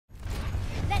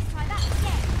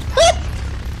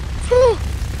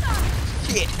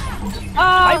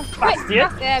Oh,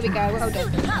 bastard. there we go. Well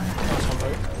done.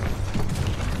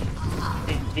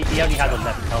 He only had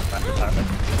 11 health back apparently.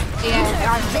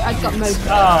 Yeah, I got most.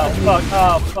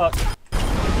 Oh fuck!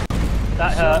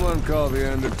 That hurt. Someone call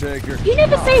the Undertaker. You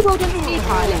never say well done to me,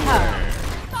 Kyle. It hurt.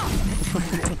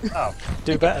 Oh,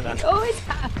 do better then. Oh, it's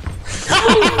hurt.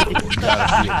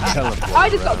 I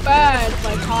just got burned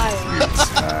by Kyle.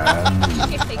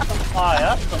 It's on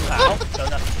fire somehow.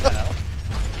 Don't have to tell.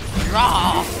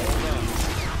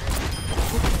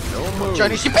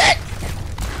 Johnny, she back!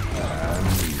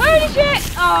 Holy shit!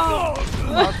 Oh!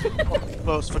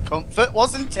 Close for comfort,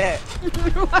 wasn't it?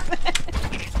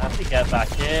 Have to get back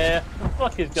here. What the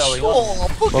fuck is going on?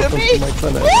 Oh, look at me!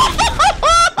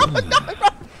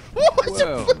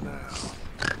 Well,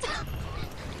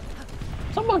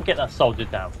 Someone get that soldier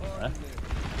down for her.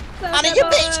 Anna, you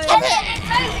bitch! Come here!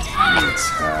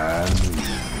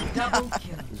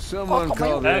 someone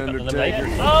call the Undertaker.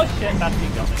 Oh shit, that's me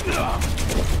got me.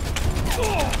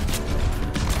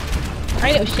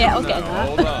 Hey little shit, I was getting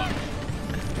that.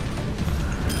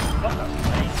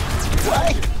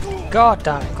 God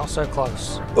damn it, got so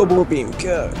close. Bubble beam,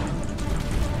 go.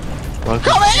 Come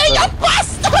here, you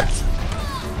bastard!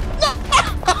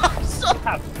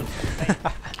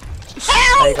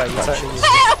 There you go, you totally used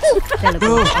it.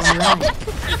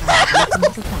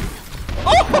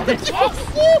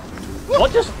 What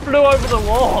just flew over the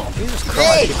wall? Jesus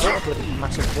Christ, you got a bloody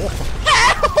massive wall.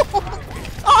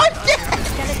 I'm dead!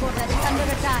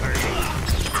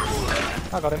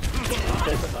 I got him.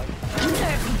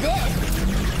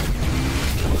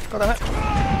 God damn it.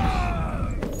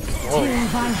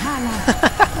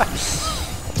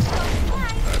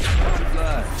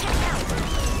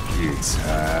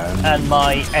 And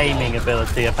my aiming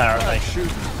ability, apparently.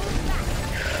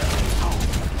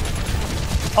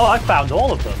 Oh, I found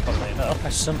all of them, funnily enough. I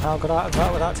somehow got out of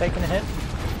that without taking a hit.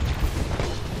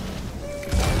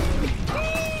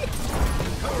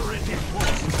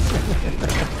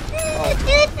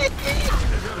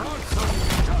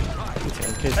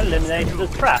 Eliminated the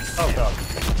trap. Oh god.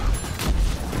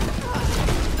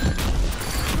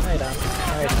 Hey down.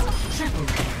 Hey down.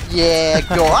 Yeah,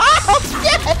 go out!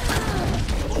 Yeah!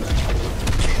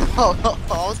 Oh,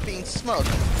 I was being smug.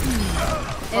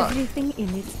 Everything in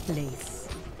its place.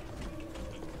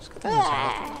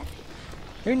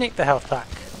 Who nicked the health pack?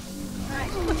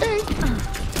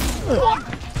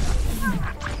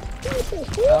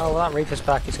 Oh, well, that Reaper's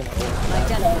pack is going to... My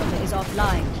teleporter is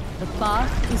offline. The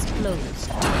path is closed.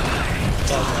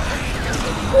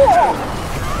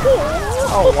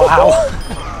 Oh, wow.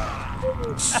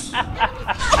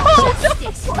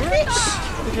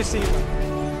 Did you see that?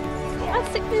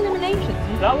 That's 6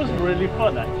 eliminations. That was really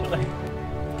fun, actually.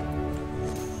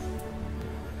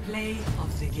 Play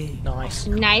of the game. Nice.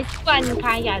 Nice one,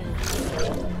 Kyle.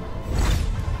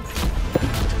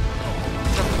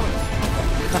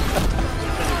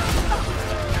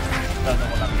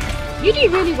 You do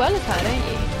really well at her, don't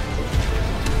you?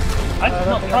 I'm I don't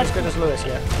not think I'm trying as good as Lewis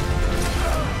yet.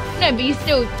 No, but you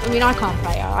still. I mean, I can't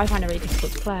play her. I find her really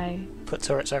difficult to play. Put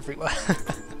turrets everywhere.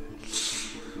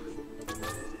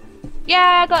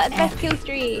 Yeah, I got the best kill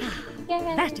streak.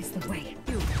 Yeah. That is the way.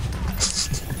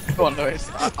 Go on, Lewis.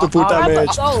 Double damage.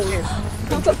 I've got gold.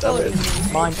 I've got gold.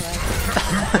 Mine.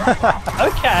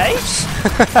 Okay.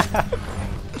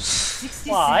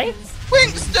 Why?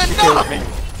 Winston, no!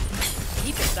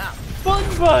 Keep it down. Bun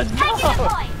bun, no!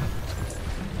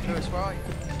 Lewis, where are you?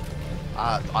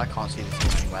 I can't see this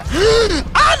thing anywhere.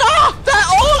 Anna! They're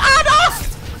all Anna!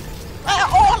 They're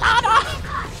all Anna!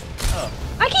 Oh.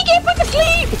 I keep getting put to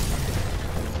sleep!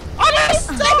 Anna's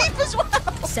asleep as well!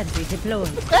 Sentry deployed.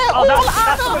 They're Oh, all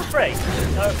that's Anna! McCree.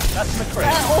 No, that's McCree.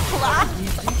 They're all Anna!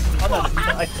 Oh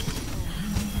no,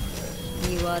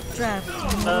 You are trapped in your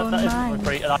that own isn't mind.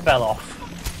 McCree, and I fell off.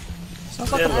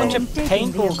 Sounds like a bunch of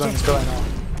paintball guns going on.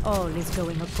 All is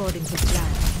going according to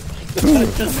plan.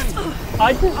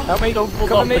 I just Help me, stumbled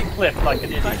cover off me. the cliff like an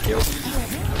idiot. Thank you.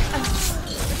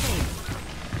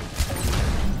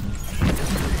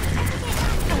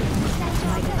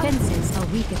 My defenses are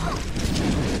weakened.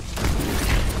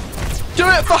 Do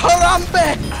it for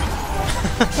Harambe!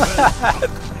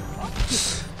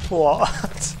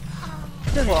 What?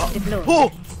 Turret deployed. Oh!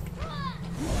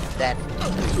 Dead.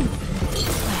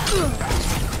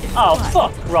 Oh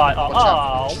fuck! Right.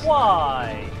 Oh,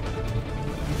 why?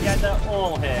 Yeah, they're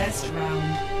all here. Best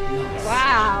round.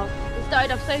 Wow. It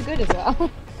started off so good as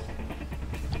well.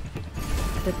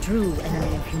 The true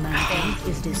enemy of humanity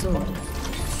is disorder.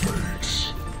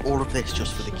 All of this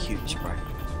just for the cute spray.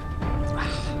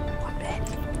 One bed.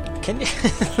 Can you...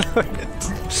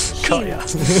 Got ya.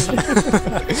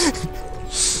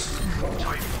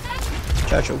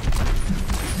 Churchill.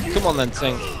 Come on then,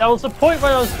 Sing. There was a point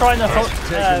where I was trying to hook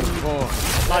the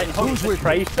Who's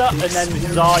Tracer, and then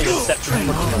Zarya stepped in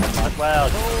front of me. Like, well,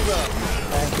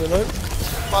 Thank you, Luke.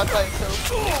 My plane kill.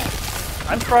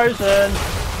 I'm frozen.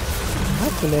 How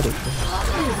kinetic.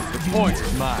 The point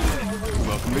is mine.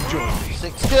 Welcome to join me.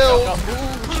 6 kills.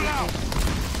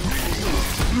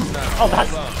 Oh,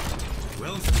 that's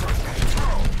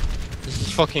This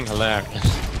is fucking hilarious.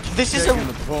 This is Taking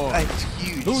the point. a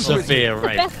huge. Who's with Severe The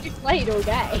rape. best we've played all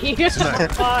day. fire. It's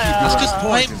just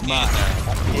Point point is mine.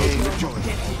 Welcome to join me.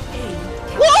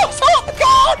 What? Oh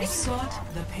God! Sought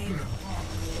the payload.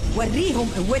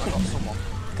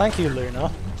 Thank you, Luna.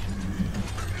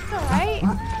 Alright.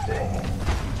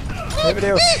 Nobody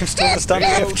else seems to understand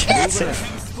the objective.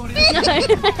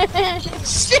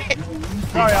 Shit!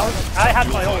 Sorry, I had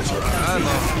my ult.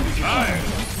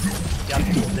 Yeah,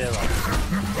 0.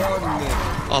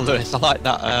 Oh, Lewis, I like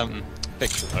that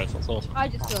picture though. That's awesome. I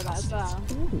just saw that as well.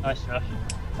 Nice rush.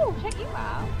 Oh, check you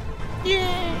out.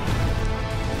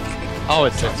 Oh,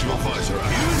 it's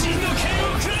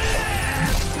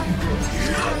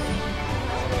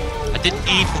I didn't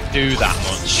even do that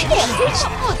much.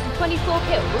 24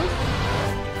 kills.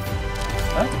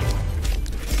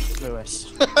 Lewis.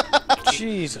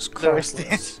 Jesus Christ.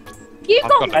 Lewis. You've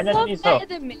I've got got it. one He's better up.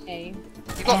 than me.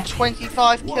 You got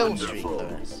 25 kill streak,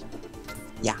 Lewis.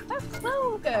 That's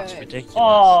so good. Ridiculous.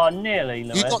 Oh, nearly,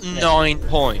 Lewis. You got 9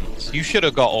 points. You should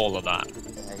have got all of that. Yeah,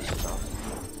 you should have.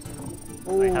 I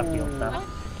have the ult now.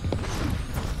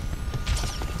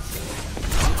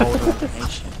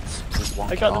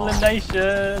 I got the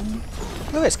elimination.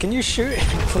 Lewis, can you shoot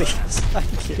him, please?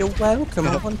 Thank you. You're welcome.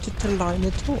 I wanted to line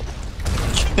it up.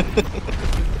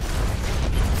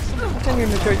 I didn't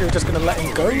even think you were just going to let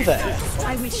him go there.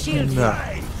 I will shield you. No.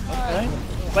 Okay.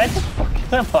 Where the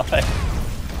fuck am I?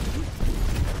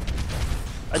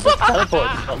 I just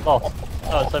teleported and got lost.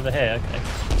 Oh, it's over here, okay.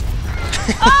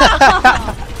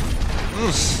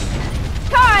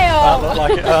 Kyle! That looked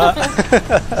like it hurt.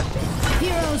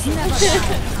 Heroes never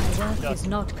die. My work is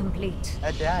not complete.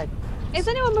 I died. Is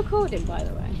anyone recording, by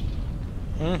the way?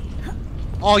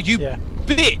 Oh, you Yeah.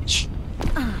 bitch!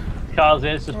 Carl's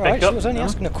here, just Alright, pick she up. was only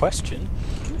asking a question.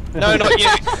 No, not you.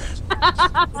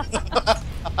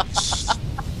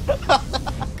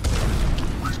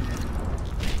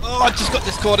 Oh, I just got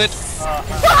discorded.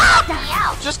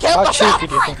 Just kill How the cheeky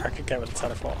do you think I could get with a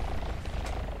teleport?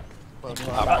 I'm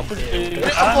about to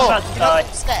die.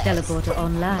 Teleporter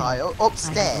online. Kyle, I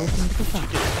upstairs. have opened the fire.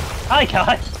 Hi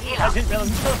guys! I didn't realise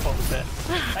the teleport was there.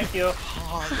 Thank you.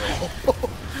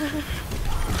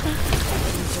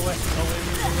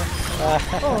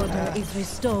 Order is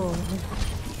restored.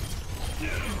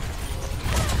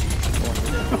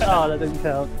 Oh, that didn't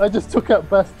count. I just took out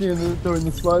Bastion during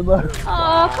the slow-mo.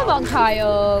 Oh, come on,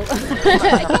 Kyle.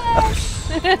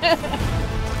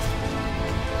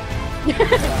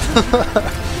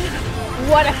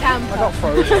 What a camper. I got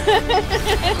frozen.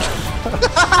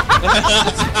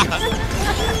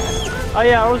 Oh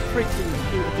yeah, I was freaking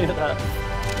shooting at that.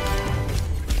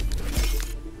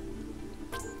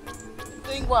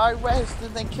 Thing where I rested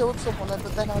and then killed someone,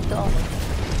 but then I died.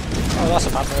 Oh, that's a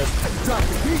bad move.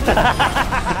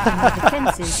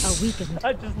 Defenses are weakened.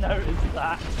 I just noticed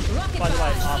that. By the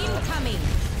way, Incoming.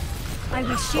 I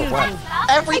will shield wow. you.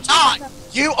 Every time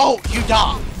you you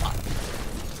die.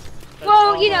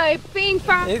 Well, you know, being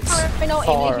far It's not leaves you in a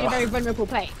far. very vulnerable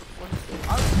place.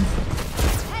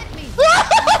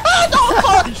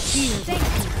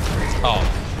 Oh.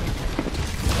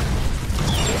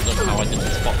 Somehow I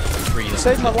didn't spot 3. You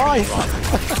saved my life.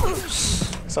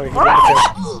 Sorry, you got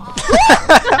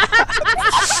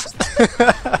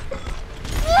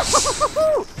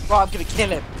Right, I'm gonna kill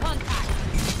him.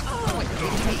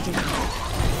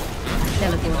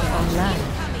 Teleporter online.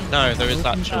 No, there is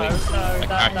actually a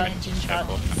character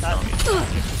checkboard.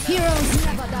 Heroes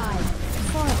never die.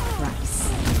 For a price.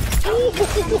 Oh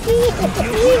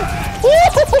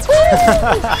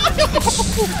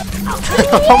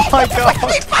my god!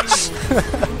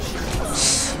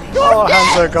 Oh,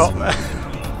 Hanzo got me.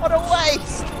 What a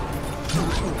waste!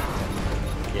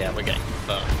 Yeah, we're getting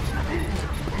confirmed.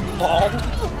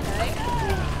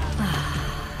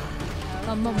 A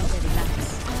momentary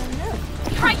lapse.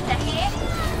 Tracer here.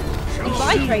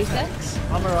 Goodbye, Tracer.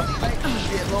 I'm alright.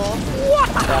 Shit, Lord.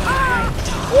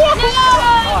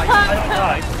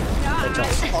 Right.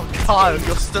 Oh, Kyle,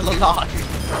 you're still alive.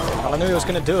 Well, I knew he was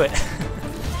going to do it.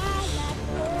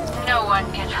 No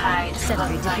one can hide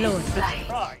Sentry from my deployed. sight.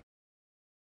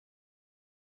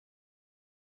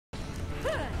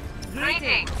 Right.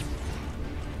 Greetings.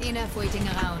 Enough waiting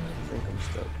around.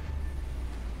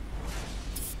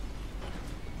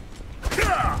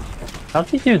 How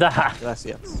did you do that?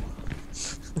 Gracias.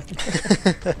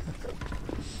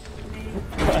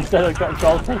 I said I got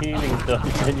gold for healing stuff,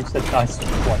 and then you said nice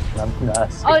one, and I'm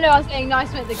nursing. Oh no, I was saying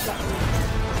nice with the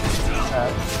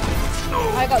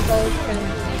I got gold for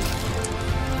him.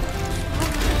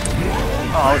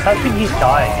 Oh, I was hoping he's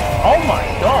dying. Oh my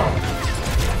god!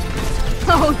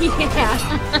 Oh yeah.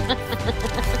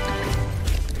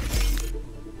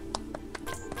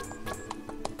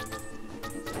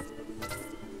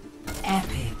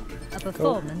 Epic. A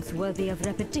performance worthy of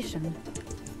repetition.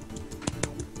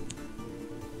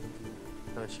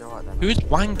 Who's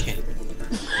wanking?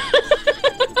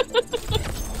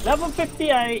 Level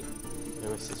 58!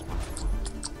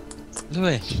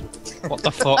 Lewis, what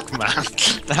the fuck, man?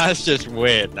 That's just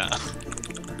weird now.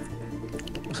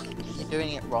 You're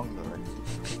doing it wrong,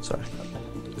 Lewis. Sorry.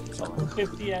 Level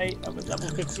 58, I was level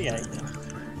 58.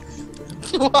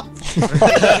 What?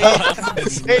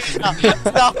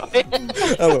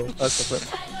 Oh well, that's the flip.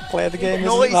 Play the game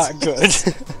isn't that good.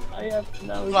 I have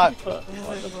no Right. input.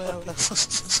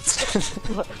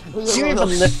 You even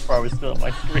lift, bro, is still on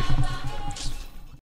my screen.